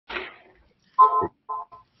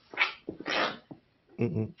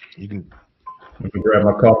You can. Let me grab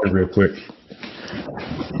my coffee real quick.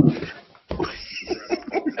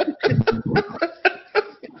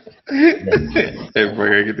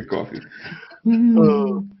 Everybody get the coffee.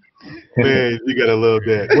 Oh, man, you gotta love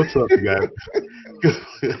that. What's up, you guys?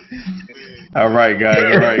 All right,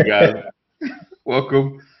 guys.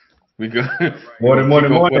 Welcome. We go.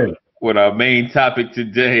 Morning. With our main topic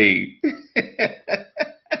today.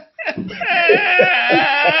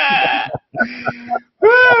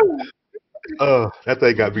 That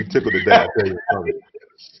thing got me tickled to death. I tell you.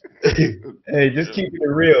 Hey, just keeping it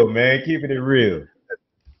real, man. Keeping it real.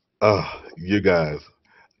 You guys,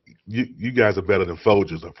 you guys are better than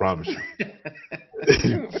Folgers. I promise you.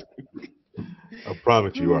 I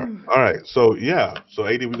promise you are. All right, so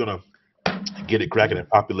AD, we're gonna get it cracking and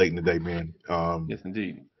populating today, man. Yes,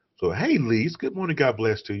 indeed. So hey, Lise, good morning. God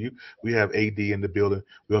bless to you. We have AD in the building.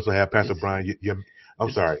 We also have Pastor Brian.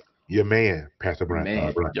 Your man, Pastor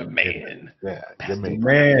Brian. Your man. Yeah, Pastor your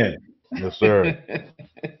man. Yes, sir.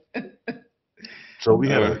 So we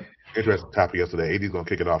had an interesting topic yesterday. AD's gonna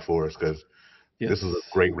kick it off for us because this is a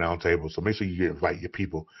great roundtable. So make sure you invite your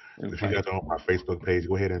people. If you guys are on my Facebook page,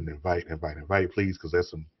 go ahead and invite, please, because there's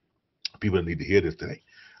some people that need to hear this today.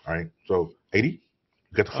 All right. So AD, you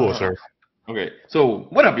got the floor, sir. Okay. So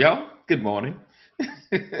what up, y'all? Good morning.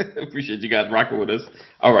 Appreciate you guys rocking with us.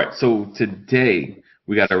 All right. So today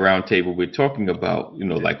we got a roundtable. We're talking about,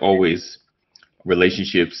 like always,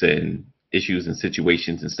 relationships and issues and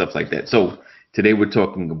situations and stuff like that. So today we're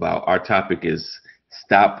talking about, our topic is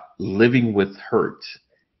stop living with hurt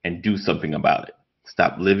and do something about it.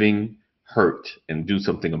 Stop living hurt and do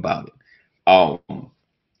something about it.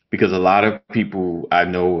 Because a lot of people I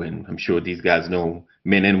know, and I'm sure these guys know,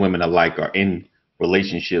 men and women alike, are in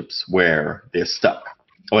relationships where they're stuck,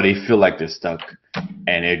 or they feel like they're stuck,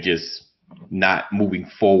 and they're just not moving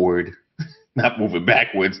forward, not moving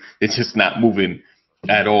backwards. It's just not moving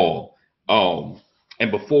at all. And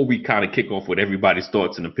before we kind of kick off with everybody's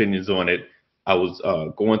thoughts and opinions on it, I was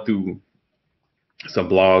going through some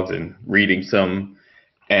blogs and reading some,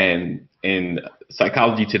 and in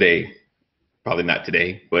Psychology Today, probably not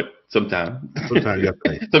today, but sometime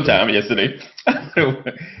yesterday,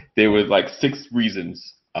 there was like 6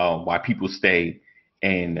 reasons why people stay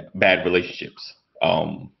in bad relationships.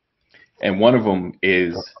 And one of them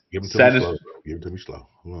is Give it to me slow.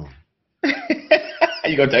 Hold on.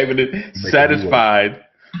 You gonna type it in? Satisfied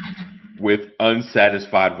with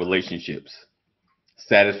unsatisfied relationships.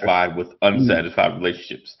 Satisfied with unsatisfied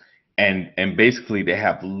relationships. And basically they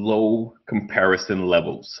have low comparison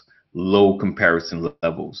levels.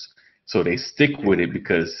 So they stick with it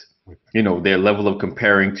because, their level of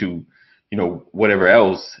comparing to, whatever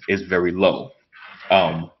else is very low.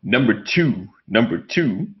 Number two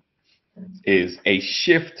is a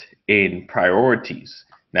shift in priorities.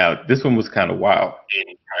 Now, this one was kind of wild.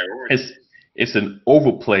 It's an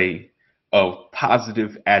overplay of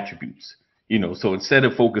positive attributes. So instead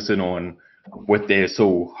of focusing on what they're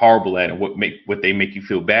so horrible at and what they make you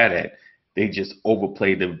feel bad at, they just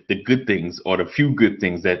overplay the good things, or the few good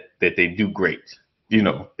things that they do great.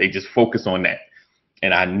 They just focus on that.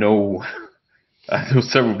 And I know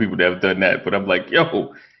several people that have done that, but I'm like,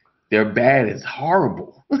 yo, their bad is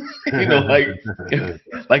horrible.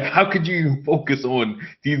 Like how could you focus on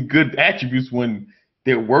these good attributes when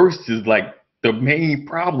their worst is like the main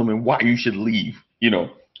problem and why you should leave,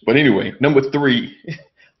 But anyway, number 3,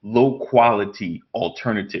 low quality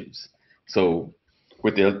alternatives. So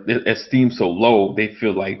with their esteem so low, they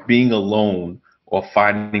feel like being alone or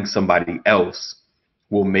finding somebody else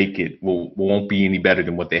won't be any better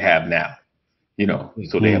than what they have now.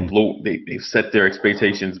 So they have they've set their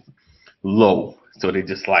expectations low. So they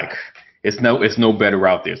just like, it's no better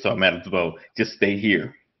out there. So I might as well just stay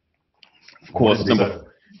here. Of course,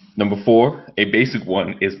 number 4, a basic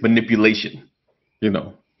one is manipulation.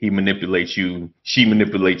 He manipulates you, she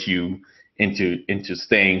manipulates you into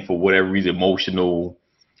staying for whatever reason, emotional,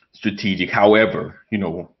 strategic, however,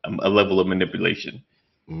 a level of manipulation.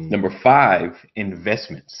 Number 5,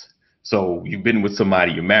 investments. So you've been with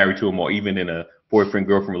somebody, you're married to them, or even in a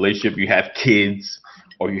boyfriend-girlfriend relationship, you have kids,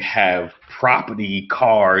 or you have property,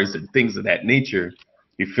 cars, and things of that nature.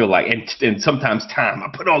 You feel like, and sometimes time, I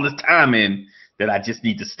put all this time in that I just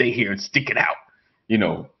need to stay here and stick it out.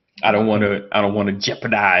 I don't want to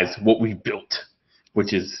jeopardize what we built,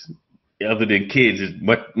 which is, other than kids, is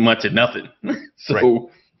much of nothing. So, right.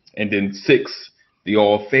 And then 6, the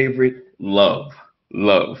all favorite, love.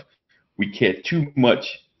 We care too much,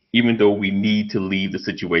 even though we need to leave the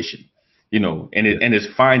situation, and it's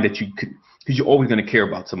fine that you could, because you're always going to care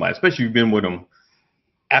about somebody, especially if you've been with them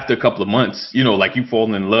after a couple of months, you know, like you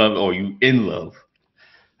fall in love or you in love,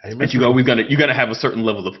 but you're gonna have a certain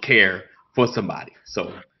level of care for somebody.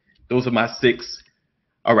 So those are my 6.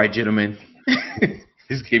 All right, gentlemen.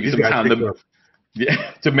 Just give you some time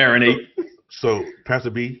to marinate. So Pastor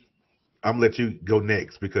B, I'm gonna let you go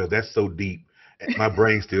next because that's so deep. My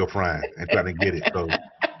brain's still frying and trying to get it. So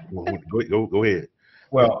go ahead.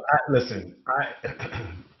 Well, listen.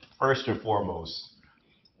 First and foremost,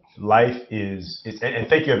 life is, and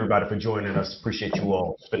thank you everybody for joining us. Appreciate you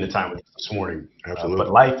all spending time with us this morning. Absolutely.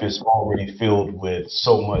 But life is already filled with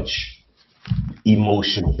so much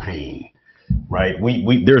emotional pain, right?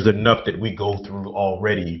 There's enough that we go through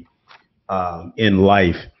already in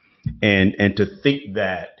life, and to think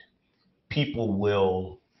that people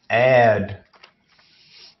will add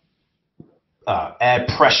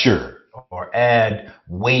pressure or add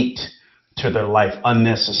weight to their life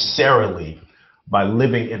unnecessarily by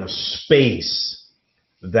living in a space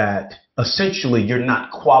that essentially you're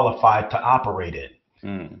not qualified to operate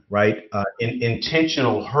in, right?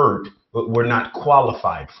 Intentional hurt, we're not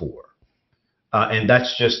qualified for. And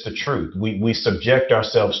that's just the truth. We subject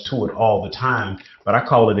ourselves to it all the time, but I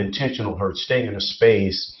call it intentional hurt, staying in a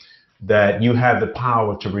space that you have the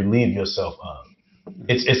power to relieve yourself of.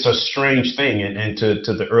 It's a strange thing. And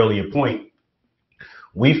to the earlier point,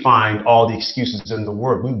 we find all the excuses in the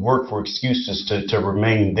world. We work for excuses to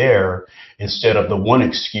remain there instead of the one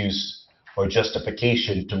excuse or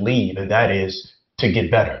justification to leave, and that is to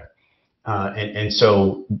get better. And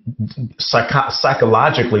so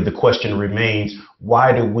psychologically, the question remains,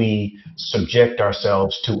 why do we subject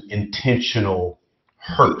ourselves to intentional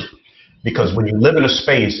hurt? Because when you live in a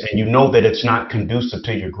space and you know that it's not conducive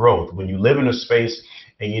to your growth, when you live in a space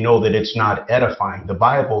and you know that it's not edifying, the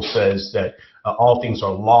Bible says that all things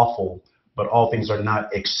are lawful, but all things are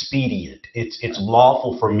not expedient. It's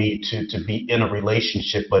lawful for me to be in a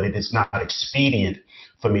relationship, but it is not expedient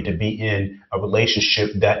for me to be in a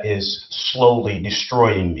relationship that is slowly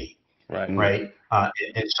destroying me. Right.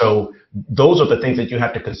 And so those are the things that you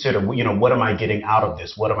have to consider. You know, what am I getting out of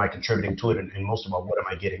this? What am I contributing to it? And most of all, what am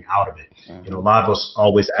I getting out of it? You know, a lot of us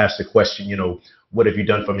always ask the question, you know, what have you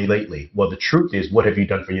done for me lately? Well, the truth is, what have you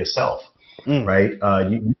done for yourself? Right.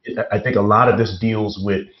 I think a lot of this deals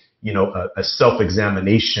with, you know, a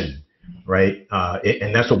self-examination. Right.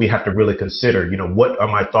 And that's what we have to really consider. You know, what are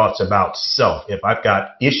my thoughts about self? If I've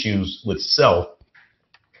got issues with self,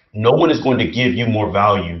 no one is going to give you more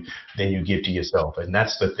value than you give to yourself. And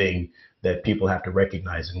that's the thing that people have to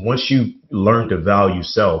recognize. And once you learn to value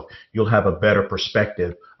self, you'll have a better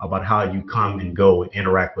perspective about how you come and go and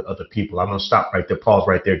interact with other people. I'm going to stop right there, pause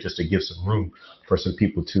right there, just to give some room for some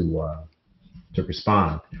people to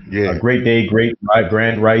respond. Yeah. Great day,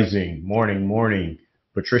 grand rising, morning.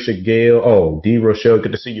 Patricia Gale, D. Rochelle,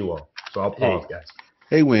 good to see you all. So I'll pause, guys.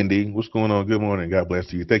 Hey, Wendy, what's going on? Good morning. God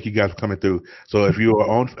bless you. Thank you guys for coming through. So if you are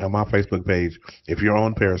on my Facebook page, if you're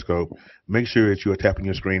on Periscope, make sure that you are tapping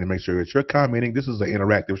your screen and make sure that you're commenting. This is an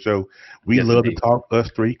interactive show. We love to talk,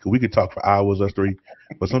 us three, because we could talk for hours, us three.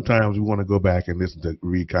 But sometimes we want to go back and listen to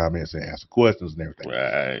read comments and answer questions and everything.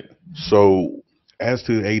 Right. So as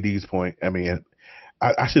to AD's point, I mean,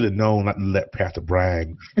 I should have known not to let Pastor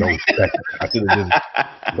Brian go second. I should have just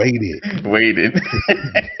waited.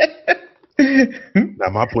 Now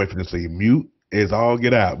my point for this mute is all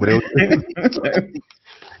get out, but I'm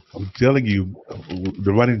telling you,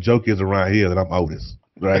 the running joke is around here that I'm Otis,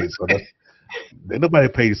 right? So that's, nobody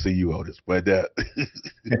paid to see you, Otis, but all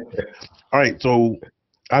right. So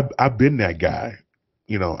I've been that guy,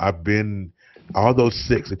 you know. I've been all those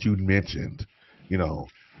 6 that you mentioned, you know.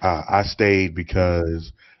 I stayed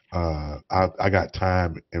because I got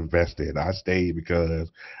time invested. I stayed because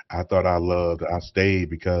I thought I loved. I stayed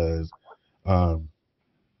because, oh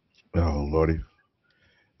Lordy.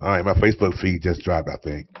 All right, my Facebook feed just dropped, I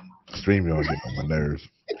think. StreamYard getting on my nerves.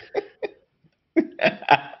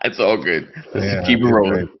 It's all good. Let's keep it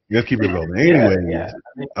rolling. Let's keep it rolling. Anyway. Yeah.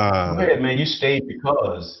 Go ahead, man. You stayed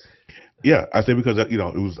because. Yeah, I stayed because, you know,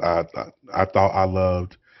 it was, I thought I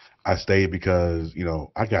loved. I stayed because, you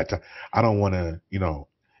know, I got time. I don't want to, you know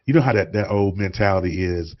how that old mentality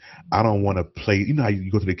is. I don't want to play. You know how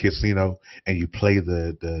you go to the casino and you play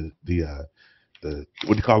the what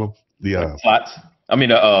do you call them? The slots. I mean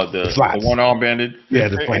the slots. The one arm banded. Yeah,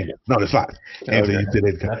 the slots. And so you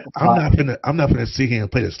said, I'm not gonna sit here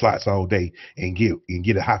and play the slots all day and get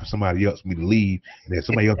it hot for somebody else for me to leave, and then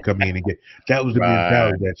somebody else come in and get. That was the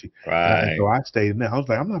mentality that you. Right. And so I stayed in there. I was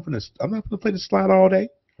like, I'm not gonna play the slot all day.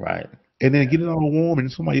 Right. And then get it all warm,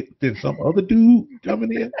 and some other dude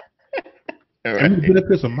coming in. Right. And the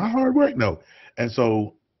benefits of my hard work, no. And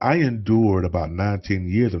so I endured about 19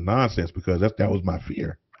 years of nonsense because that was my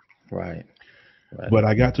fear. Right. Right. But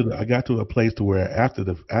I got to a place to where after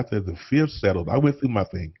the fear settled, I went through my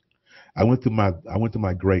thing. I went through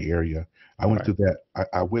my gray area. I went through that.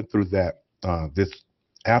 I went through that. This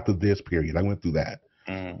after this period, I went through that.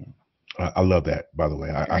 Mm. I love that, by the way.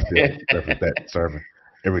 I still reference that sermon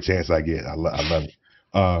every chance I get. I love it.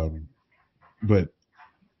 But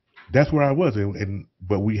that's where I was,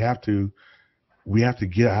 but we have to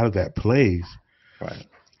get out of that place, Right.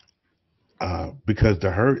 because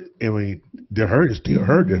the hurt. I mean, the hurt is still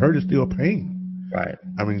hurt. The hurt is still pain. Right.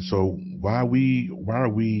 I mean, so why are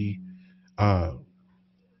we?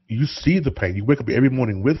 You see the pain. You wake up every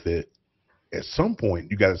morning with it. At some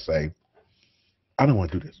point, you got to say, I don't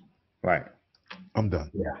want to do this. Right. I'm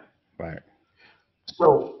done. Yeah. Right.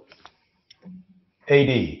 So,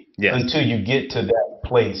 AD, Yes. until you get to that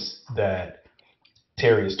place that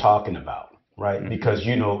Terry is talking about, right? Mhm. Because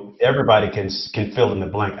everybody can fill in the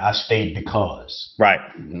blank. I stayed because. Right.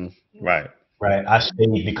 Mm-hmm. Right. Right. I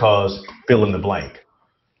stayed because fill in the blank.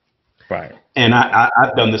 Right. And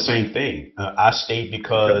I've done the same thing. I stayed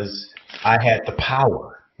because I had the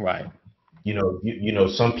power. Right.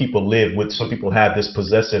 Some people have this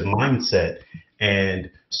possessive mindset,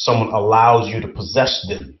 and someone allows you to possess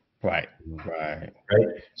them. Right. Right. Right.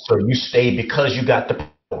 So you stay because you got the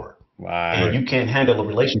power. Right. And you can't handle a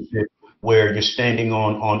relationship where you're standing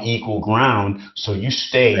on equal ground. So you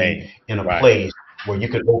stay in a place where you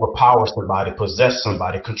can overpower somebody, possess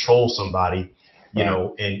somebody, control somebody.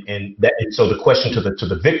 And so the question to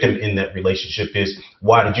the victim in that relationship is,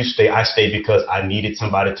 why did you stay? I stayed because I needed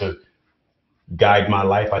somebody to guide my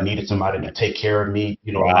life. I needed somebody to take care of me.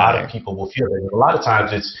 A lot of people will feel that. A lot of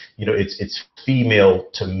times it's female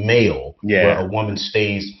to male, where a woman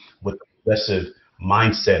stays with a possessive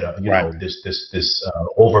mindset of this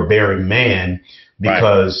overbearing man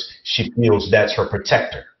because she feels that's her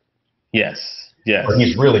protector. Yes. Yes. But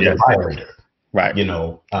he's really the violator. Right.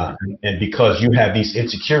 And because you have these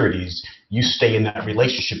insecurities, you stay in that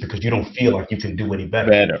relationship because you don't feel like you can do any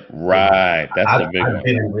better. Right. That's the big one. I've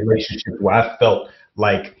been in relationships where I felt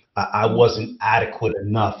like I wasn't adequate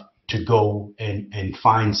enough to go and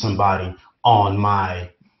find somebody on my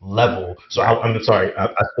level. So I'm sorry, I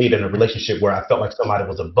stayed in a relationship where I felt like somebody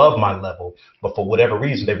was above my level, but for whatever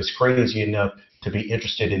reason, they was crazy enough to be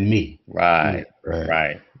interested in me. Right.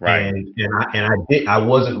 And I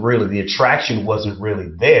wasn't really, the attraction wasn't really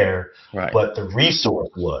there, but the resource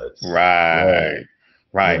was. Right.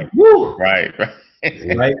 I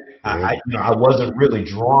wasn't really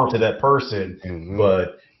drawn to that person,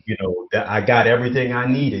 but I got everything I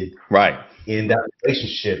needed in that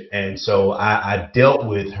relationship. And so I dealt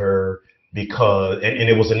with her because, and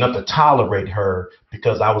it was enough to tolerate her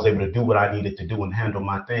because I was able to do what I needed to do and handle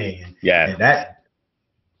my thing. And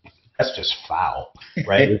that's just foul,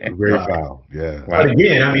 right? Very foul. Yeah. But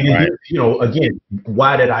again, I mean, again,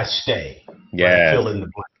 why did I stay? Yeah. Fill in the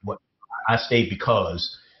blank. I stayed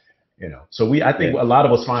because, So I think a lot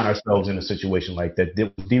of us find ourselves in a situation like that.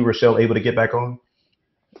 D. Rochelle able to get back on?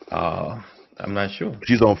 I'm not sure.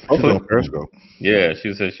 She's on Periscope. Yeah,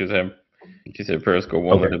 she said Periscope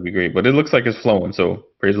won't let it be great, but it looks like it's flowing. So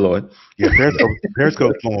praise the Lord. Yeah,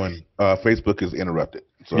 Periscope flowing. Facebook is interrupted.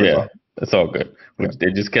 So that's all good.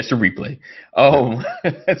 They just catch the replay.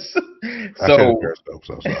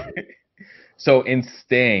 So in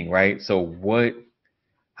staying, right? So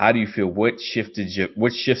how do you feel? What shifts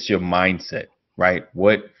your mindset, right?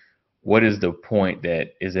 What is the point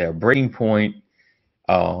is there a breaking point?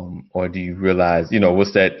 Or do you realize,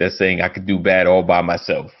 what's that saying, I could do bad all by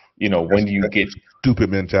myself? When do you get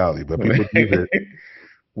stupid mentality, but people do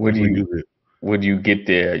it. When do you get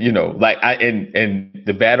there? And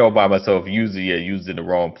the bad all by myself usually are used in the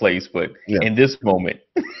wrong place, but in this moment,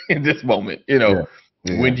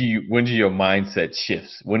 when do your mindset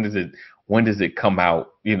shifts? When does it come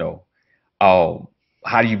out? How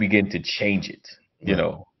do you begin to change it?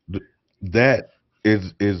 That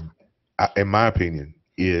is in my opinion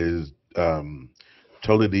is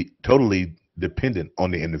totally dependent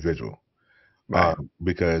on the individual,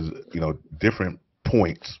 because different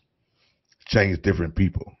points change different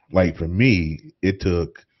people. Like for me, it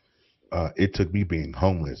took me being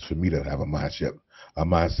homeless for me to have a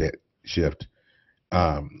mindset shift,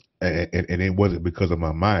 and it wasn't because of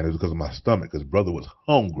my mind, it was because of my stomach, because brother was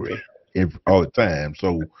hungry all the time.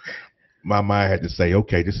 So my mind had to say,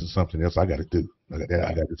 okay, this is something else I got to do. I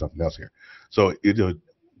got to do something else here. So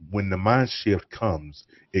when the mind shift comes,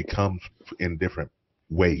 it comes in different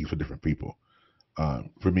ways for different people.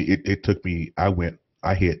 For me, it took me.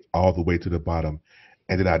 I hit all the way to the bottom,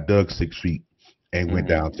 and then I dug 6 feet and went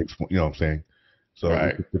down 6. You know what I'm saying? So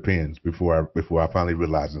it depends. Before I finally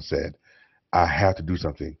realized and said, I have to do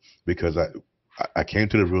something because I came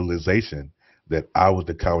to the realization that I was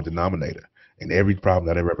the common denominator in every problem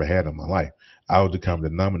that I've ever had in my life. I was the common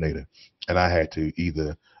denominator, and I had to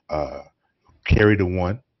either carry the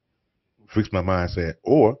one, fix my mindset,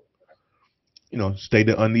 or stay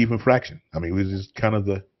the uneven fraction. I mean, it was just kind of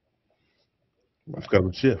the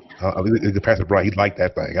shift. The Pastor Brian, he liked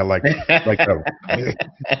that thing. I like that.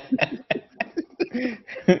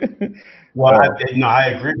 Well, I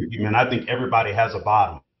agree with you, man. I think everybody has a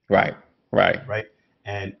bottom. Right.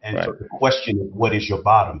 And so the question is, what is your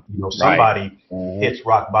bottom? Somebody hits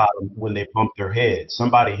rock bottom when they bump their head.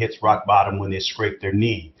 Somebody hits rock bottom when they scrape their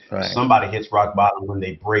knee. Right. Somebody hits rock bottom when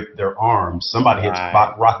they break their arm. Somebody hits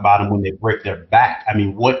rock bottom when they break their back. I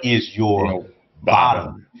mean, what is your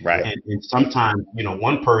bottom? Right. And sometimes,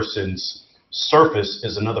 one person's surface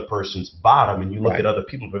is another person's bottom, and you look at other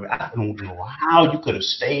people, but I don't know how you could have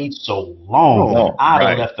stayed so long. I'd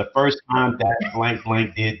have left the first time that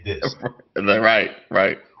blank did this. Right.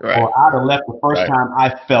 Or I'd have left the first time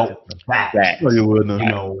I felt that. No, you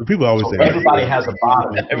wouldn't. People always say everybody has a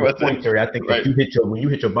bottom. And to your point, Terry, I think if when you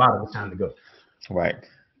hit your bottom, it's time to go. Right.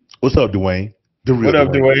 What's up, Dwayne? What up,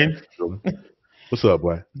 Dwayne? What's up,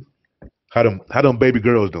 boy? How them baby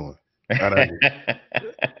girls doing?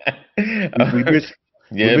 We miss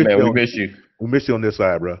we miss you. We miss you on this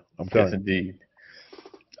side, bro. I'm telling you. Indeed.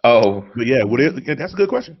 Oh, but yeah, that's a good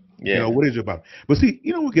question. Yeah. What is your bottom? But see,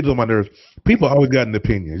 what gets on my nerves? People always got an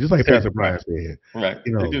opinion, just like Pastor Brian said. Right.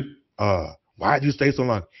 Why'd you stay so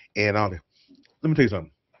long? And all that. Let me tell you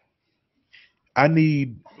something. I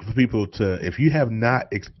need for people to, if you have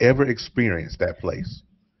not ever experienced that place,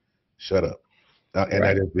 shut up. And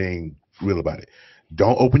that is being real about it.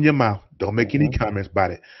 Don't open your mouth. Don't make any comments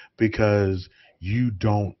about it because you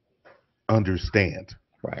don't understand.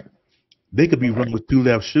 Right. They could be wrong with two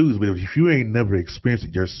left shoes, but if you ain't never experienced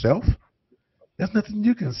it yourself, there's nothing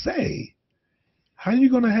you can say. How are you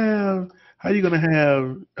gonna have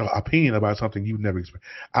an opinion about something you've never experienced?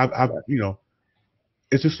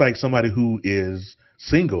 It's just like somebody who is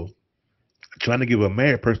single trying to give a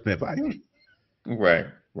married person advice. Right.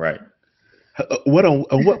 What on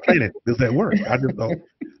what planet does that work? I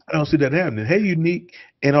don't see that happening. Hey, unique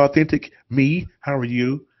and authentic me, how are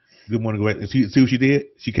you? Good morning. Go ahead and see what she did.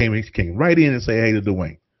 She came right in and say hey to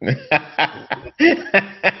Dwayne.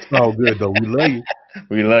 It's all good though. We love you.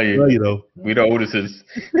 We love you though. We the oldest.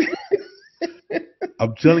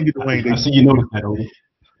 I'm telling you, Dwayne. I see you notice that, Otis.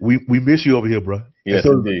 We miss you over here, bro. Yes,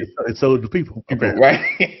 indeed. And so do the people. Right.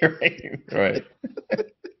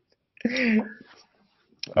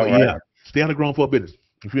 All right. Yeah. Stay out of grown folk business.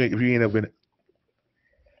 If you ain't ever been it.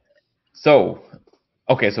 So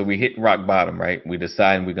we hit rock bottom, right? We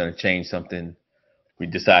decide we're gonna change something. We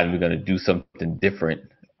decide we're gonna do something different.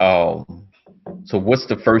 So what's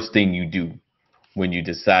the first thing you do when you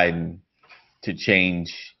decide to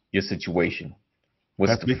change your situation?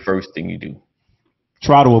 What's the first thing you do?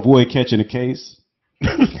 Try to avoid catching a case.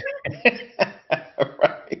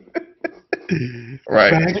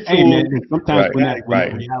 Right. Hey man, sometimes when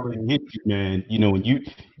reality hits you, man, when you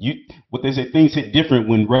what they say, things hit different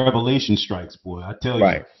when revelation strikes, boy. I tell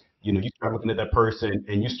you, you start looking at that person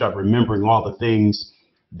and you start remembering all the things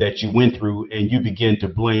that you went through, and you begin to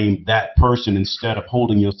blame that person instead of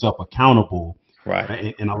holding yourself accountable.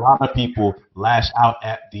 Right. And a lot of people lash out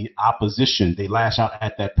at the opposition. They lash out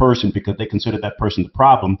at that person because they consider that person the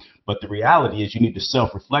problem. But the reality is you need to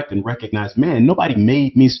self-reflect and recognize, man, nobody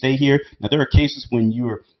made me stay here. Now, there are cases when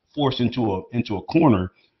you're forced into a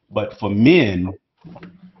corner. But for men,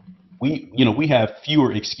 we have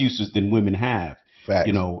fewer excuses than women have. Facts.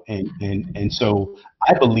 And so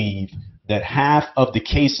I believe that half of the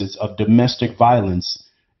cases of domestic violence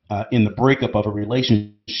in the breakup of a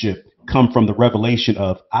relationship come from the revelation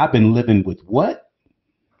of I've been living with what?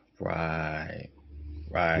 Right.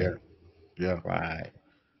 Yeah. Right.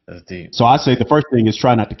 That's deep. So I say the first thing is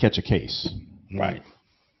try not to catch a case. Right.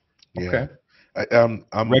 Yeah. Okay.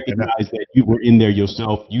 I recognize that you were in there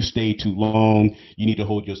yourself. You stayed too long. You need to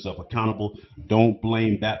hold yourself accountable. Don't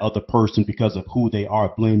blame that other person because of who they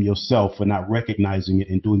are. Blame yourself for not recognizing it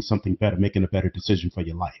and doing something better, making a better decision for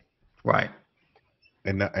your life. Right.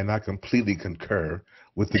 And I completely concur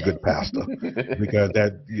with the good pastor because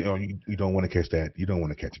that you don't want to catch that. You don't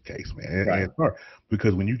want to catch a case, man. And it's hard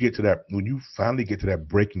because when you finally get to that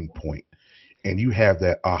breaking point and you have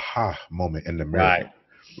that aha moment in the mirror,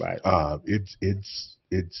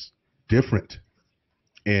 it's different,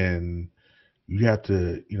 and you have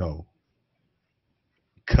to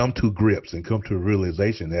come to grips and come to a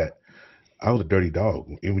realization that I was a dirty dog.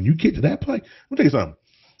 And when you get to that place, let me tell you something.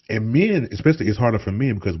 And men, especially, it's harder for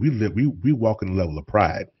men because we walk in a level of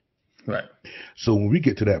pride. Right. So when we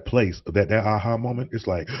get to that place, that aha moment, it's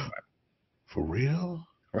like, for real?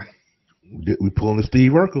 Right. We pulling the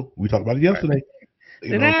Steve Urkel. We talked about it yesterday.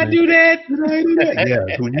 Right. Did I do that? Did I do that?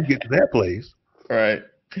 Yeah. So when you get to that place, Right.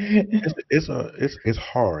 it's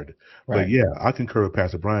hard. But Right. yeah, I concur with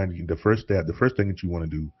Pastor Brian. The first thing that you want to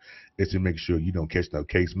do is to make sure you don't catch no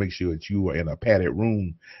case. Make sure that you are in a padded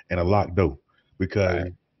room and a locked door, because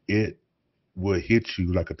it will hit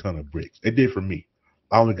you like a ton of bricks. It did for me.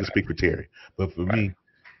 I only can speak for Terry, but for me,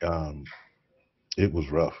 it was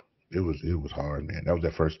rough. It was hard, man. That was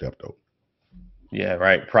that first step, though. Yeah,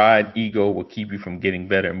 right. Pride, ego will keep you from getting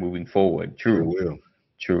better and moving forward. True. Sure will.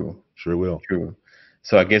 True. Sure will. True.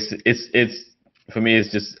 So I guess it's for me,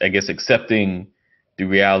 it's just, I guess, accepting the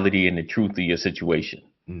reality and the truth of your situation.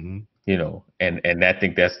 Mm-hmm. You know, and I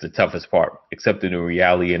think that's the toughest part, accepting the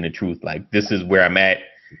reality and the truth. Like, this is where I'm at.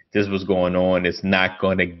 This was going on. It's not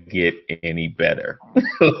going to get any better.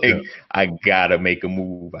 I gotta make a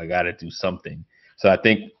move. I gotta do something. So I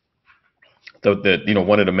think the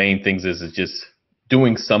one of the main things is just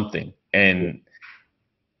doing something. And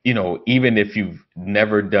even if you've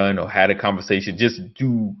never done or had a conversation, just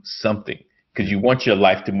do something, because you want your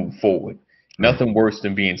life to move forward. Nothing worse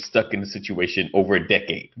than being stuck in a situation over a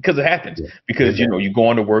decade, because it happens. Because you go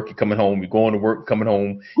on to work, you're coming home, you're going to work, coming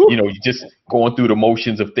home. You're just going through the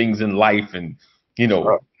motions of things in life, and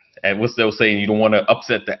and what's they saying, you don't want to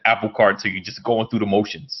upset the apple cart, so you're just going through the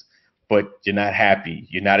motions. But you're not happy,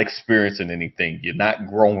 you're not experiencing anything, you're not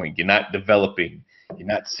growing, you're not developing, you're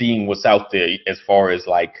not seeing what's out there as far as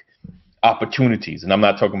like opportunities. And I'm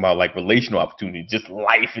not talking about like relational opportunities, just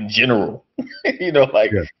life in general.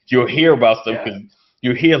 You'll hear about stuff because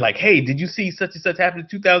you'll hear like, hey, did you see such and such happen in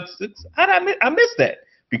 2006? How did I miss that?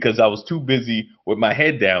 Because I was too busy with my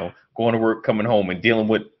head down, going to work, coming home, and dealing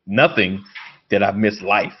with nothing, that I missed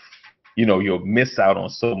life. You'll miss out on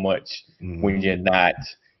so much when you're not,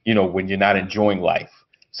 when you're not enjoying life.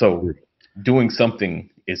 So doing something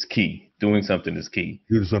is key. Doing something is key.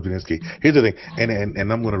 Doing something is key. Here's the thing,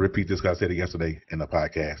 and I'm going to repeat this because I said it yesterday in the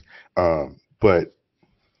podcast.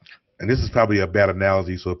 And this is probably a bad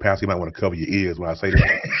analogy, so Pastor, you might want to cover your ears when I say this.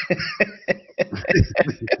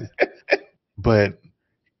 But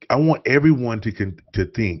I want everyone to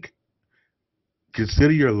think,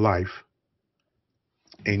 consider your life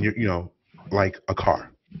and like a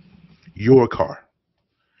car, your car.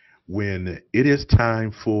 When it is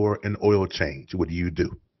time for an oil change, what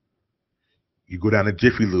do? You go down to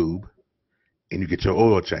Jiffy Lube and you get your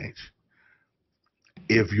oil change.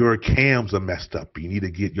 If your cams are messed up, you need to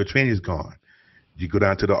get your tranny's gone, you go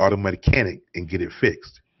down to the auto mechanic and get it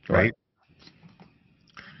fixed, right?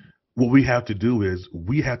 What we have to do is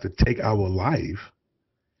we have to take our life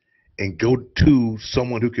and go to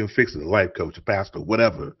someone who can fix it, a life coach, a pastor,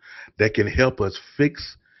 whatever, that can help us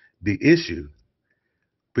fix the issue.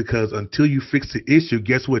 Because until you fix the issue,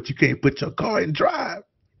 guess what? You can't put your car in drive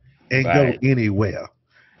and go anywhere.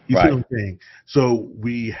 You see what I'm saying? So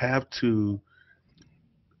we have to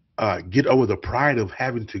get over the pride of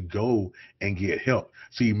having to go and get help.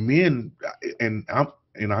 See, men, and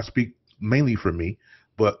I speak mainly for me,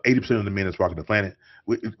 but 80% of the men that's walking the planet,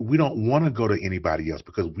 we don't want to go to anybody else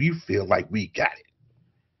because we feel like we got it.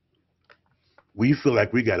 We feel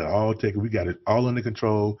like we got it all taken. We got it all under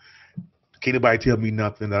control. Can't nobody tell me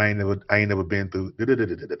nothing that I ain't never been through.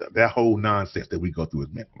 That whole nonsense that we go through as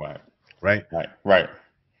men. Right.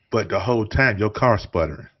 But the whole time your car's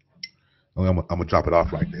sputtering. I'm gonna drop it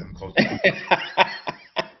off right there.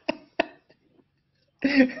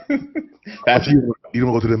 You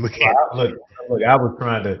don't go to the mechanic. Look, I was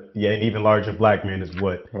trying to, an even larger black man is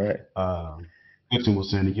what Gibson was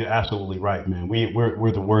saying. You're absolutely right, man.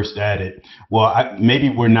 We're the worst at it. Well, maybe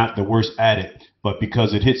we're not the worst at it, but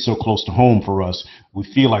because it hits so close to home for us, we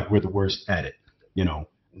feel like we're the worst at it,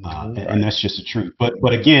 and that's just the truth.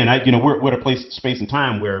 But again, we're at a space and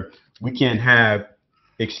time where we can't have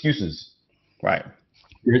excuses. Right.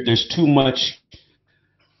 There's too much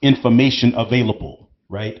information available.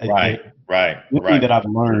 Right. One thing that I've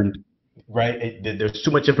learned, there's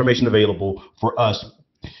too much information available for us.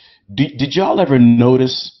 Did y'all ever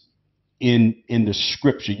notice in the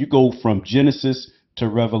scripture, you go from Genesis to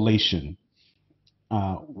Revelation,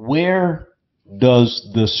 where does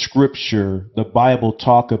the scripture, the Bible,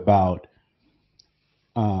 talk about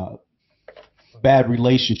bad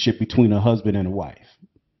relationship between a husband and a wife?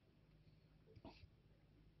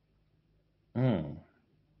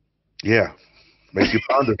 Yeah, makes you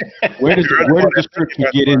ponder. Where does the scripture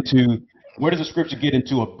get into? Where does the scripture get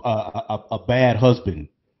into a bad husband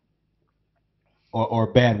or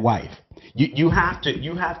a bad wife? You have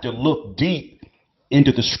to look deep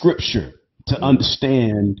into the scripture to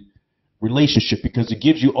understand relationship, because it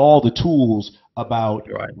gives you all the tools about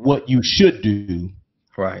what you should do,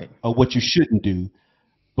 or what you shouldn't do.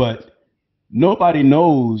 But nobody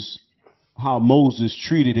knows how Moses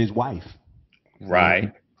treated his wife.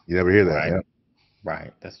 Right. You never hear that. Yeah.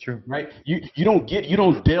 Right. That's true. Right. You don't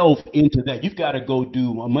delve into that. You've got to go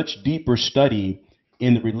do a much deeper study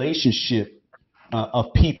in the relationship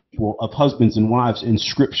of people, of husbands and wives in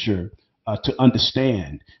Scripture, to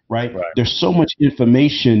understand. Right. There's so much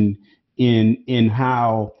information in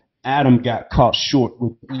how Adam got caught short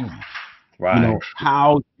with Eve. Right. You know,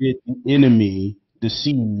 how did the enemy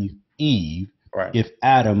deceive Eve if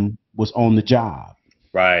Adam was on the job?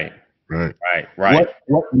 Right.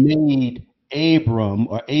 What made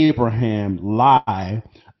Abraham lie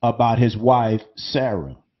about his wife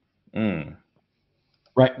Sarah?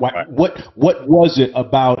 Right. What was it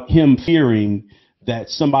about him fearing that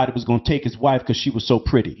somebody was going to take his wife because she was so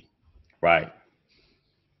pretty? Right.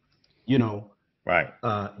 You know. Right.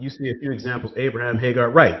 You see a few examples. Abraham, Hagar.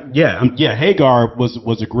 Right. Yeah. Hagar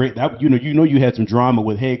was a great. That, you had some drama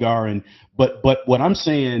with Hagar, but what I'm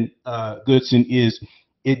saying, Goodson, is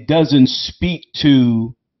it doesn't speak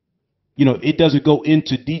to, it doesn't go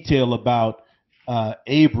into detail about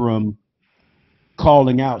Abram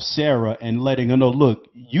calling out Sarah and letting her know, look,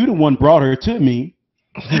 you the one brought her to me.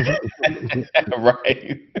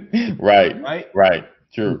 Right.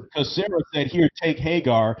 True. Because Sarah said, here, take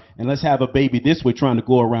Hagar and let's have a baby this way, trying to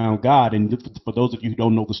go around God. And for those of you who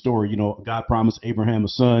don't know the story, God promised Abraham a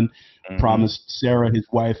son, promised Sarah, his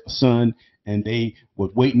wife, a son, and they were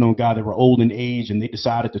waiting on God. They were old in age, and they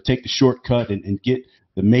decided to take the shortcut and get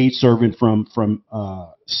the maidservant from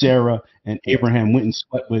Sarah. And Abraham went and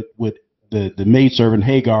slept with the maidservant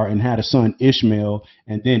Hagar and had a son, Ishmael,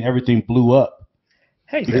 and then everything blew up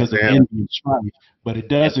because of envy and strife. But it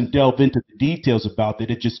doesn't delve into the details about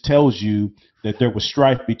that. It just tells you that there was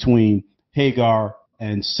strife between Hagar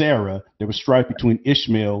and Sarah. There was strife between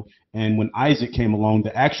Ishmael. And when Isaac came along,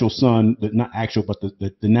 the actual son, not actual, but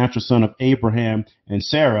the natural son of Abraham and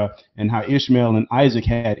Sarah, and how Ishmael and Isaac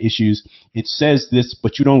had issues, it says this,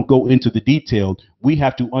 but you don't go into the detail. We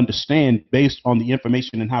have to understand, based on the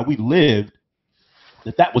information and how we lived,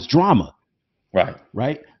 that was drama. Right.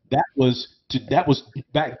 That was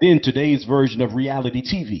back then today's version of reality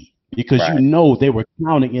TV, because they were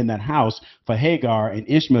counting in that house for Hagar and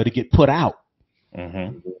Ishmael to get put out.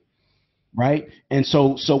 Right. And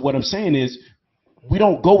so what I'm saying is, we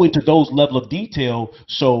don't go into those level of detail.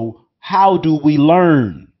 So how do we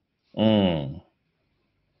learn? How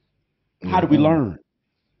do we learn?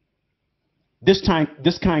 This kind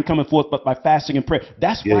coming forth but by fasting and prayer.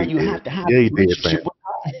 That's why you have to have a relationship with God.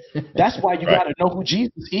 That's why you got to know who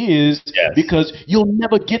Jesus is, because you'll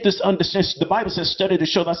never get this understanding. The Bible says, study to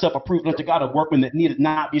show thyself approved unto God, a workman that needeth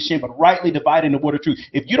not be ashamed, but rightly dividing the word of truth.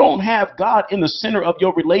 If you don't have God in the center of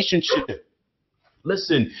your relationship,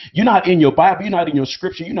 listen, you're not in your Bible, you're not in your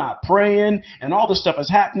scripture, you're not praying, and all this stuff is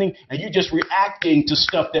happening, and you're just reacting to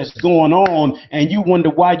stuff that's going on, and you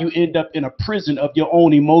wonder why you end up in a prison of your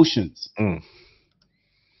own emotions.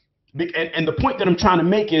 And the point that I'm trying to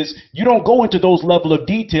make is, you don't go into those level of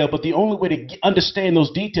detail, but the only way to understand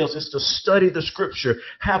those details is to study the scripture,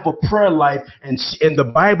 have a prayer life, and the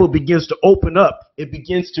Bible begins to open up. It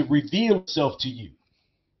begins to reveal itself to you.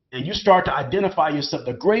 And you start to identify yourself.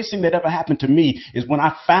 The greatest thing that ever happened to me is when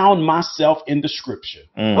I found myself in the scripture.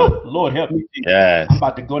 Oh, Lord help me. I'm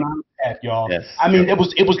about to go down the path, y'all. I mean, it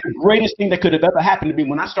was the greatest thing that could have ever happened to me.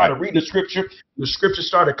 When I started reading the scripture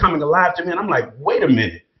started coming alive to me, and I'm like, wait a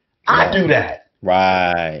minute. I do that.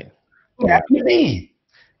 What happened to me?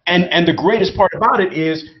 And the greatest part about it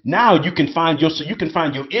is, now you can find your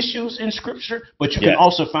issues in scripture, but you can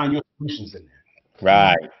also find your solutions in there.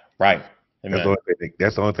 Right.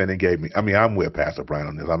 That's the only thing they gave me. I mean, I'm with Pastor Brian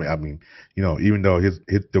on this. I mean, even though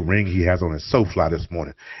the ring he has on is so fly this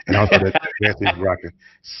morning, and also that dress he's rocking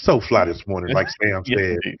so fly this morning, like Sam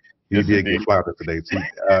said, he did get fly today too.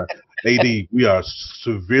 AD, we are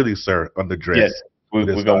severely, sir, underdressed. Yes. We're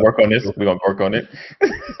gonna work on this. We're gonna work on it.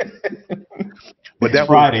 But that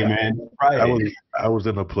Friday, man. Friday. I was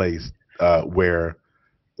in a place where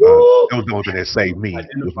that was the only thing that saved me.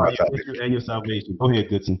 Was my salvation. And your salvation. Go ahead,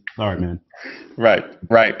 Goodson. Sorry, man. Right.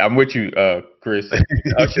 I'm with you, Chris.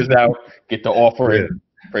 Ushers out. Get the offering.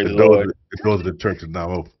 Praise the Lord. The doors of the church is now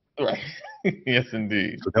open. Right. Yes,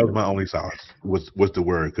 indeed. So that was my only solace. Was the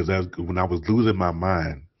word, because when I was losing my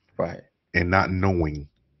mind. And not knowing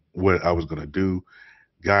what I was gonna do.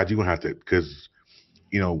 God, you're gonna have to, because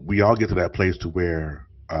we all get to that place to where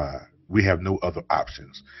we have no other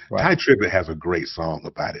options. Ty Tribbett has a great song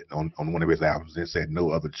about it on one of his albums. It said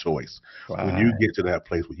 "No Other Choice." When you get to that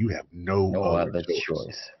place where you have no other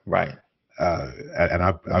choice. And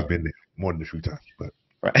I've been there more than a few times, but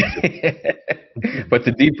right. But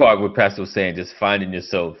the deep part, what Pastor was saying, just finding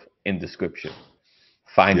yourself in the scripture,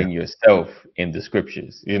 finding yourself in the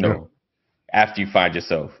scriptures, you know, after you find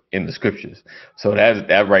yourself in the scriptures. So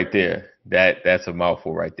that right there, that's a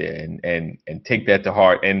mouthful right there, and take that to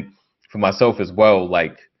heart. And for myself as well,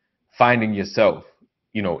 like finding yourself,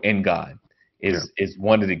 you know, in God is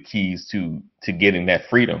one of the keys to getting that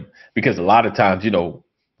freedom, because a lot of times, you know,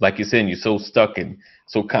 like you're saying, you're so stuck and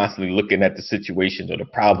so constantly looking at the situations or the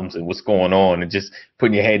problems and what's going on and just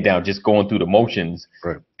putting your head down, just going through the motions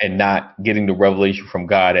and not getting the revelation from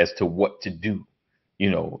God as to what to do, you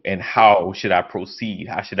know, and how should I proceed?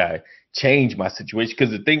 How should I change my situation?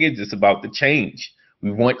 Because the thing is, it's about the change.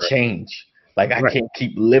 We want change. Like, I can't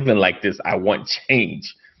keep living like this. I want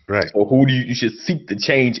change. Right. So who do you should seek the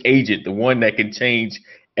change agent, the one that can change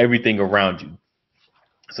everything around you.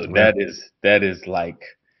 So that is like,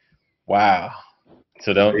 wow.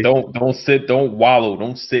 So don't wallow,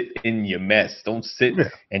 don't sit in your mess, don't sit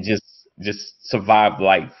and just survive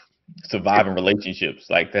life, survive in relationships.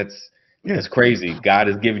 Like that's crazy. God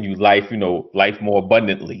has given you life, you know, life more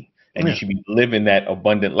abundantly, and you should be living that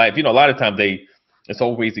abundant life. You know, a lot of times it's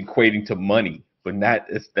always equating to money, but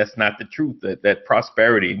that's not the truth. That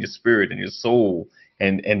prosperity in your spirit and your soul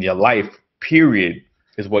and your life, period,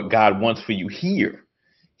 is what God wants for you here,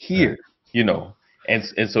 you know, and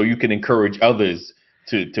so you can encourage others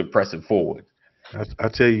to press it forward. I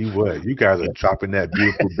tell you what, you guys are chopping that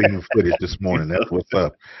beautiful bean footage this morning. That's what's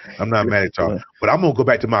up. I'm not mad at y'all, but I'm gonna go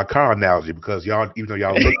back to my car analogy, because y'all, even though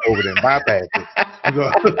y'all look over there and bypass it,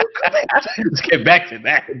 let's get back to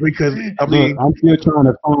that. Because I mean, I'm still trying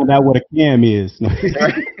to find out what a cam is.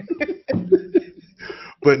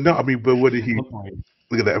 But no, I mean, but what did he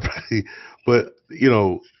look at that? But you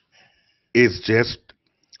know, it's just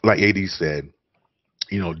like AD said.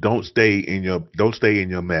 You know, don't stay in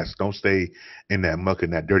your mess. Don't stay in that muck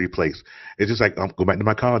and that dirty place. It's just like, go back to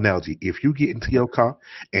my car analogy. If you get into your car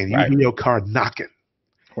and you hear your car knocking,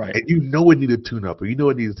 and you know it needs a tune up, or you know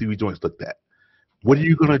it needs TV joints looked at, what are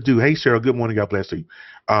you gonna do? Hey, Cheryl, good morning. God bless you.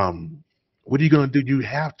 What are you gonna do? You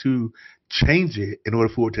have to change it in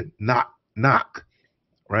order for it to not knock,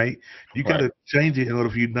 right? You gotta change it in order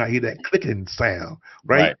for you to not hear that clicking sound,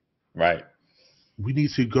 right? Right. We need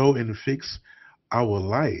to go and fix our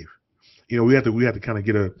life. You know, we have to kind of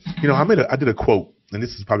get a, you know, I did a quote, and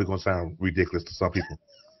this is probably going to sound ridiculous to some people,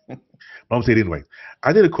 but I'm going to say it anyway.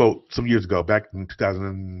 I did a quote some years ago, back in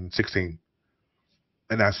 2016,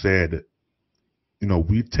 and I said, you know,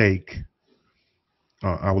 we take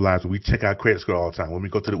our lives, we check our credit score all the time. When we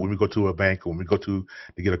go to a bank, or when we go to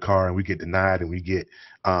get a car and we get denied, and we get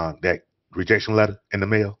that rejection letter in the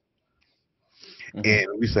mail, and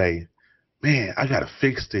we say, man, I got to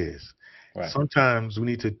fix this. Sometimes we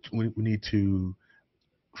need to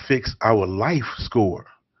fix our life score.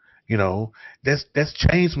 You know, let's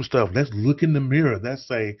change some stuff. Let's look in the mirror. Let's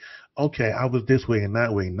say, okay, I was this way and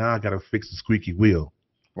that way. Now I got to fix the squeaky wheel.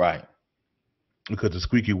 Right. Because the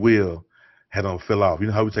squeaky wheel had on fell off. You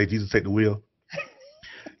know how we say Jesus take the wheel?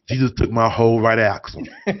 Jesus took my whole right axle,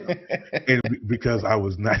 and because I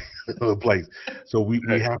was not in the place. So we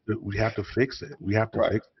have to fix it. We have to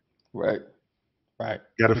fix it. Right.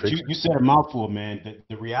 You said a mouthful, man.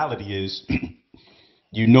 The reality is,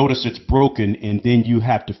 you notice it's broken, and then you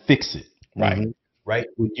have to fix it. Right.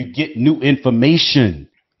 When you get new information,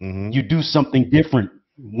 you do something different.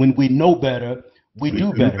 When we know better, we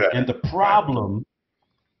do better. And the problem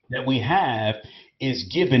that we have is,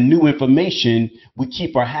 given new information, we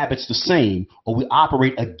keep our habits the same, or we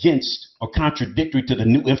operate against or contradictory to the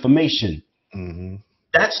new information.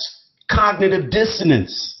 That's cognitive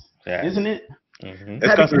dissonance, isn't it?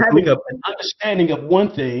 Having an understanding of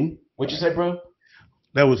one thing. What'd you say, bro?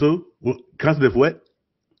 That was who? Cognitive what?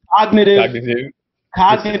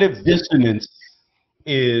 Cognitive dissonance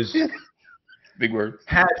is big word.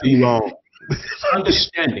 Having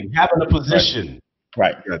understanding, having a position.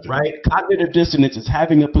 Right. Cognitive dissonance is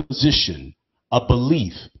having a position, a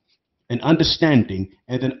belief, an understanding,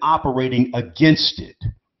 and then operating against it.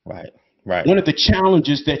 Right. One of the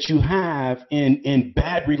challenges that you have in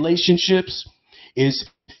bad relationships is,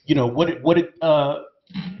 you know,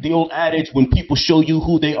 the old adage, when people show you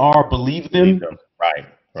who they are, believe them. Right.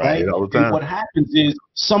 All the time. And what happens is,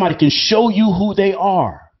 somebody can show you who they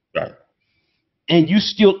are. And you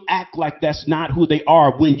still act like that's not who they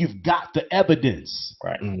are when you've got the evidence.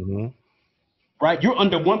 Right. You're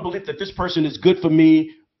under one belief that this person is good for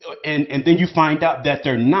me, and then you find out that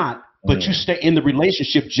they're not, but you stay in the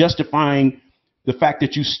relationship justifying the fact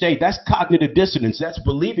that you stay. That's cognitive dissonance. That's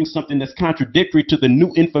believing something that's contradictory to the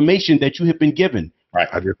new information that you have been given. Right.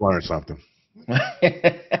 I just learned something.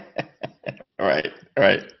 Right.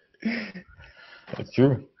 That's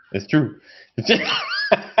true. It's true.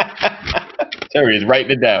 Terry is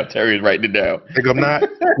writing it down. Think I'm not?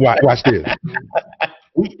 Watch this.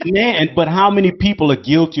 Man, but how many people are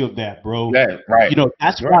guilty of that, bro? Yeah, right. You know,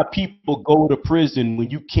 that's why people go to prison when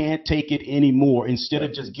you can't take it anymore, instead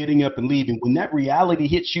of just getting up and leaving. When that reality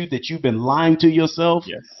hits you that you've been lying to yourself,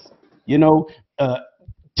 Yes. you know,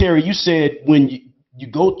 Terry, you said when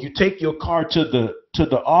you take your car to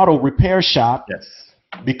the auto repair shop, yes,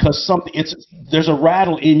 because there's a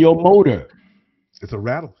rattle in your motor. It's a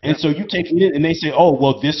rattle. And so you take it in and they say, oh,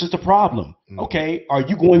 well, this is the problem. Okay, are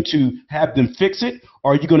you going to have them fix it?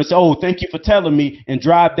 Or are you going to say, oh, thank you for telling me, and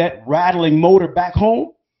drive that rattling motor back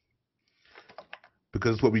home?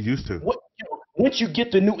 Because it's what we used to. Once you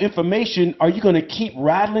get the new information, are you going to keep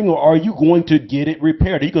rattling, or are you going to get it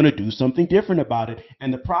repaired? Are you going to do something different about it?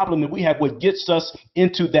 And the problem that we have, what gets us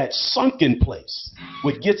into that sunken place,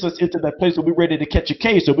 what gets us into that place where we're ready to catch a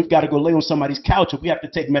case, or we've got to go lay on somebody's couch, or we have to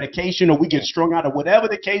take medication, or we get strung out, or whatever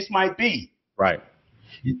the case might be. Right.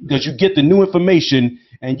 Because you get the new information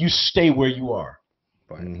and you stay where you are.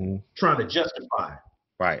 Right. Trying to justify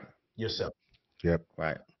yourself. Yep.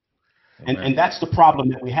 Right. And that's the problem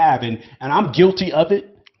that we have. And I'm guilty of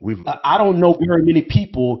it. I don't know very many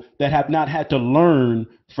people that have not had to learn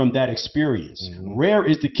from that experience. Rare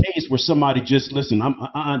is the case where somebody just, listen,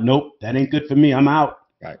 nope, that ain't good for me. I'm out.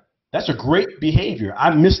 Right. That's a great behavior.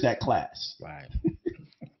 I missed that class. Right.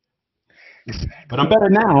 But I'm better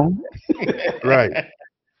now.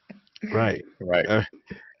 Right.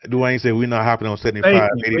 Dwayne said we're not hopping on 75,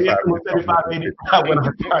 85.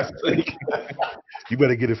 You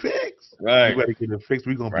better get it fixed. Right. You better get it fixed.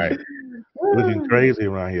 We're gonna be living crazy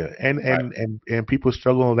around here. And people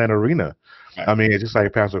struggle in that arena. Right. I mean, it's just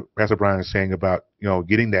like Pastor Brian is saying about,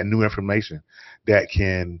 getting that new information that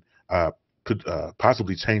can could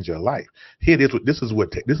possibly change your life. Here it is. This is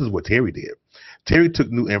what Terry did. Terry took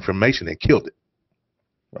new information and killed it.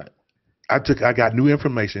 Right. I got new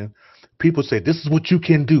information. People say, this is what you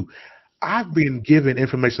can do. I've been given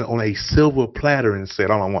information on a silver platter and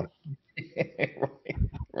said, I don't want it.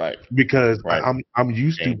 Right. Because I'm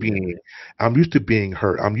used to being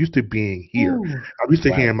hurt. I'm used to being here. I'm used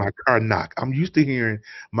to hearing my car knock. I'm used to hearing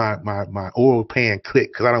my oil pan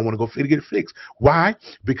click because I don't want to go get it fixed. Why?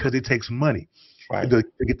 Because it takes money to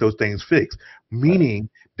get those things fixed. Meaning,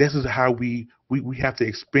 this is how we have to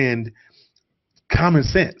expend common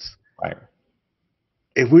sense. Right.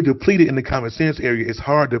 If we're depleted in the common sense area, it's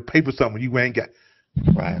hard to pay for something you ain't got.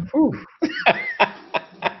 Right.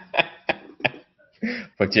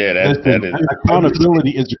 But yeah, that is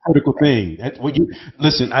accountability is the critical thing. That's what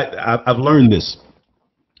listen. I've learned this.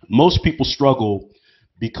 Most people struggle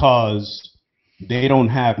because they don't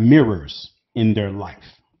have mirrors in their life.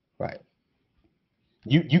 Right.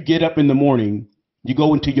 You get up in the morning, you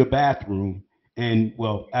go into your bathroom, and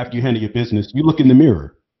after you handle your business, you look in the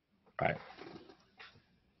mirror. Right.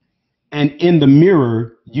 And in the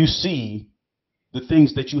mirror, you see the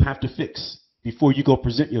things that you have to fix before you go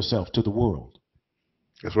present yourself to the world.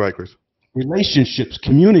 That's right, Chris. Relationships,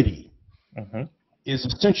 community is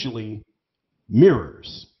essentially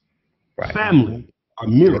mirrors. Right. Family are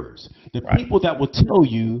mirrors. The people that will tell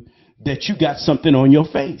you that you got something on your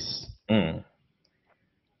face. And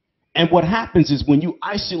what happens is when you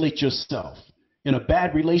isolate yourself in a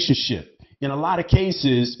bad relationship, in a lot of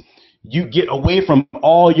cases, you get away from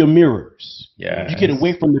all your mirrors. Yeah. You get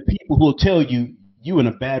away from the people who will tell you you're in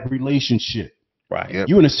a bad relationship. Right. Yep.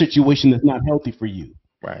 You're in a situation that's not healthy for you.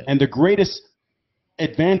 Right. And the greatest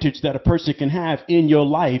advantage that a person can have in your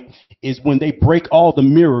life is when they break all the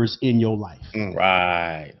mirrors in your life.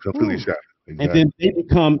 Right. Completely shot. Exactly. And then they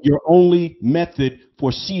become your only method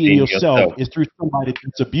for seeing yourself is through somebody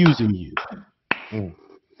that's abusing you.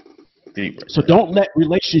 Deeper. So don't let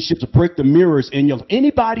relationships break the mirrors in your life.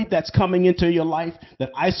 Anybody that's coming into your life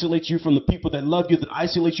that isolates you from the people that love you, that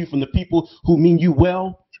isolates you from the people who mean you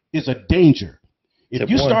well, is a danger. If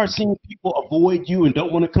you start seeing people avoid you and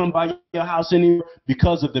don't want to come by your house anymore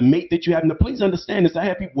because of the mate that you have, now please understand this. I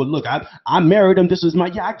have people, look, I married him. This is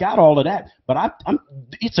I got all of that, but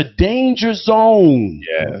it's a danger zone.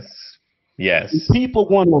 Yes. Yes. And people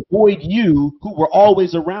want to avoid you who were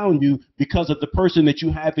always around you because of the person that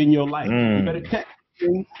you have in your life. You better check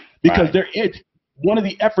because one of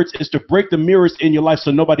the efforts is to break the mirrors in your life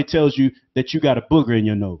so nobody tells you that you got a booger in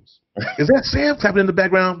your nose. Is that Sam clapping in the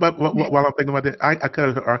background? But while I'm thinking about that, I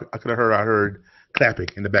could have heard clapping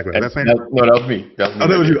in the background. Is that Sam? No, that was me. That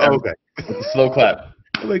was you. Oh, okay. Slow clap.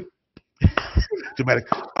 Like dramatic.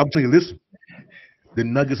 I'm telling you, listen.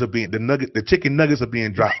 the chicken nuggets are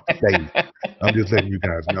being dropped today. I'm just letting you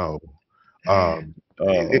guys know. Oh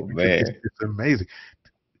man. It's amazing.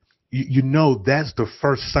 You know that's the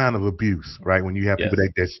first sign of abuse, right? When you have people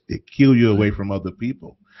that kill you away from other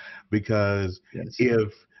people, because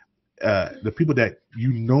if the people that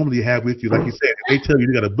you normally have with you, like you said, if they tell you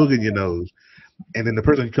you got a book in your nose, and then the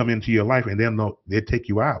person come into your life and they take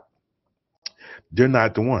you out, they're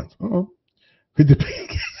not the ones.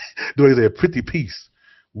 Do they say a pretty piece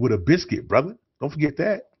with a biscuit, brother? Don't forget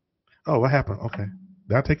that. Oh, what happened? Okay,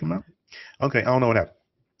 did I take him out? Okay, I don't know what happened.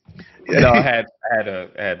 No, I had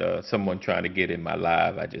someone trying to get in my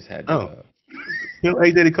live. I just had to.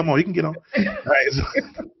 Hey, Daddy, come on, you can get on. All right, so,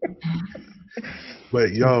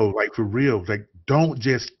 but yo, like for real, like don't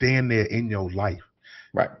just stand there in your life.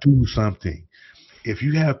 Right. Do something. If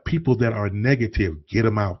you have people that are negative, get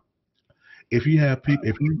them out. If you have people,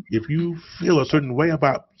 if you feel a certain way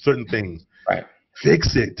about certain things, right,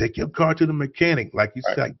 fix it. Take your car to the mechanic, like you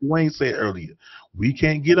said, like Dwayne said earlier. We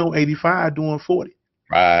can't get on 85 doing 40.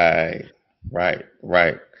 Right.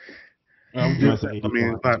 I'm just, I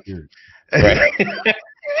mean, it's not. Right.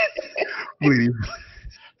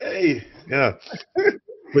 Hey, yeah.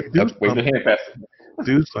 But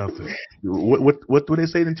do something. What do they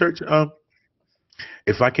say in church?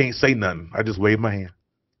 If I can't say nothing, I just wave my hand.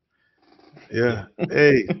 Yeah.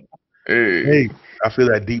 Hey. I feel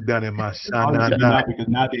that deep down in my shana. Because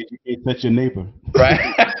nowadays you can't touch your neighbor. Right.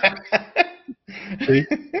 See?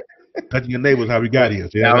 Touching your neighbor is how we got here.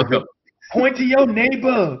 Yeah, point to your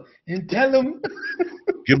neighbor and tell him.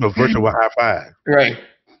 Give him a virtual high five. Right.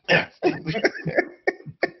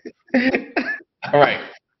 All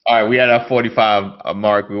right. We had our 45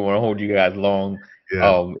 mark. We want to hold you guys long.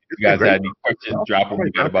 Yeah. If you guys had any questions, drop them.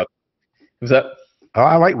 We got about. What's up? Oh,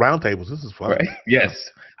 I like roundtables. This is fun. Right. Yes,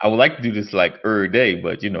 I would like to do this like every day,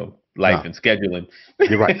 but life and scheduling.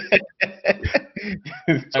 You're right.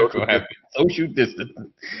 Social distance.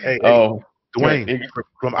 Hey, Dwayne,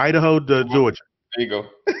 from Idaho to Georgia. There you go.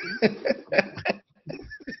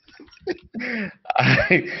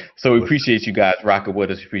 So we appreciate you guys rocking with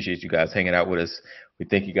us. We appreciate you guys hanging out with us. We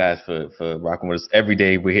thank you guys for rocking with us every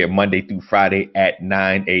day. We're here Monday through Friday at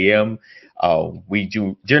 9 a.m.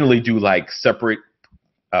 We generally do like separate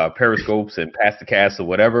periscopes and pass the cast or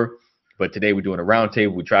whatever. But today we're doing a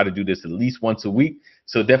roundtable. We try to do this at least once a week.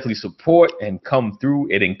 So definitely support and come through.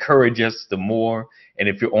 It encourages us the more. And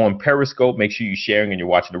if you're on Periscope, make sure you're sharing and you're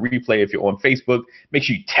watching the replay. If you're on Facebook, make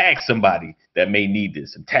sure you tag somebody that may need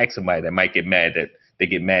this, and tag somebody that might get mad that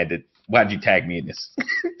why'd you tag me in this?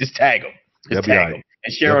 Just tag them. Just tag them.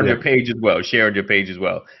 And share on their page as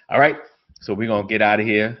well. All right. So we're going to get out of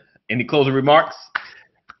here. Any closing remarks?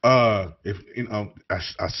 If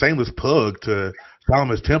a shameless plug to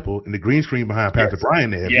Solomon's Temple in the green screen behind Pastor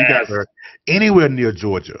Brian there. If you guys are anywhere near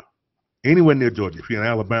Georgia, if you're in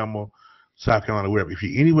Alabama, South Carolina, wherever, if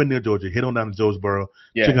you're anywhere near Georgia, head on down to Jonesboro,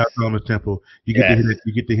 check out Solomon's Temple. You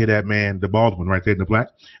get to hear that man, the bald one right there in the black.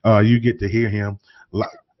 You get to hear him.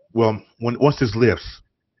 Well, once this lifts,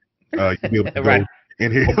 you'll be able to go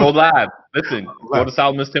and hear. Go live. Listen, go to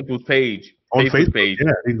Solomon's Temple's page on Facebook page.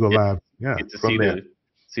 Yeah, you can go live. Yeah, get to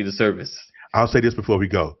see the service. I'll say this before we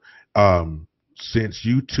go. Since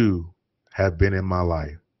you two have been in my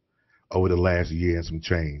life over the last year and some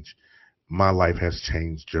change, my life has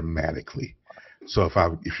changed dramatically. So if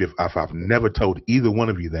I've never told either one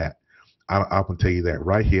of you that, I can tell you that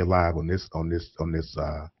right here live on this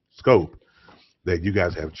scope, that you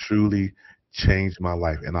guys have truly changed my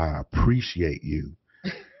life, and I appreciate you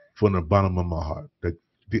from the bottom of my heart.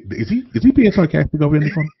 Is he being sarcastic over in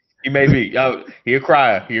the corner? He may be. He'll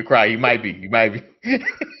cry. He might be.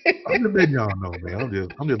 I'm just letting y'all know, man. I'm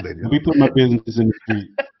just letting y'all know. We put my business in the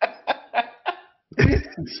street.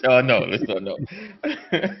 Let's know.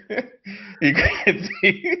 You can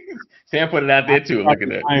see Sam put it out there too. Look at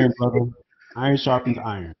that. Iron, brother. Iron sharpens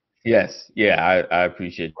iron. Yes. Yeah, I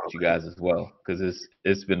appreciate you guys as well, because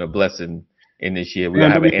it's been a blessing in this year. We're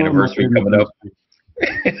gonna have an anniversary coming up.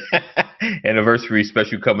 Anniversary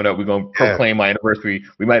special coming up. We're gonna proclaim our anniversary.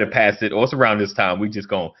 We might have passed it, or it's around this time. We just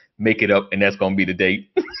gonna make it up, and that's gonna be the date.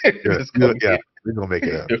 We're gonna make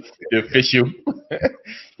it up. The official.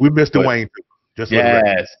 We missed Dwayne. Just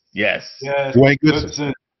yes. Dwayne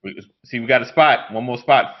Goodson. See, we got a spot. One more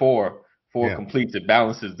spot. Four completes. It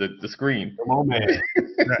balances the screen. Come on, man.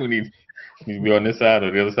 We need to be on this side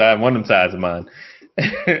or the other side. One of them sides of mine.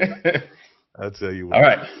 I'll tell you what.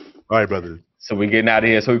 All right, brother. So we're getting out of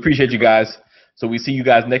here. So we appreciate you guys. So we see you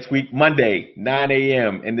guys next week, Monday, 9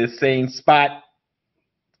 a.m. in this same spot,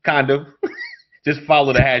 kind of. Just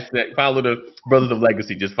follow the hashtag, follow the Brothers of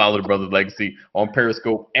Legacy. Just follow the Brothers of Legacy on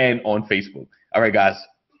Periscope and on Facebook. All right, guys.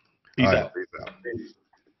 Peace All right, out. peace out.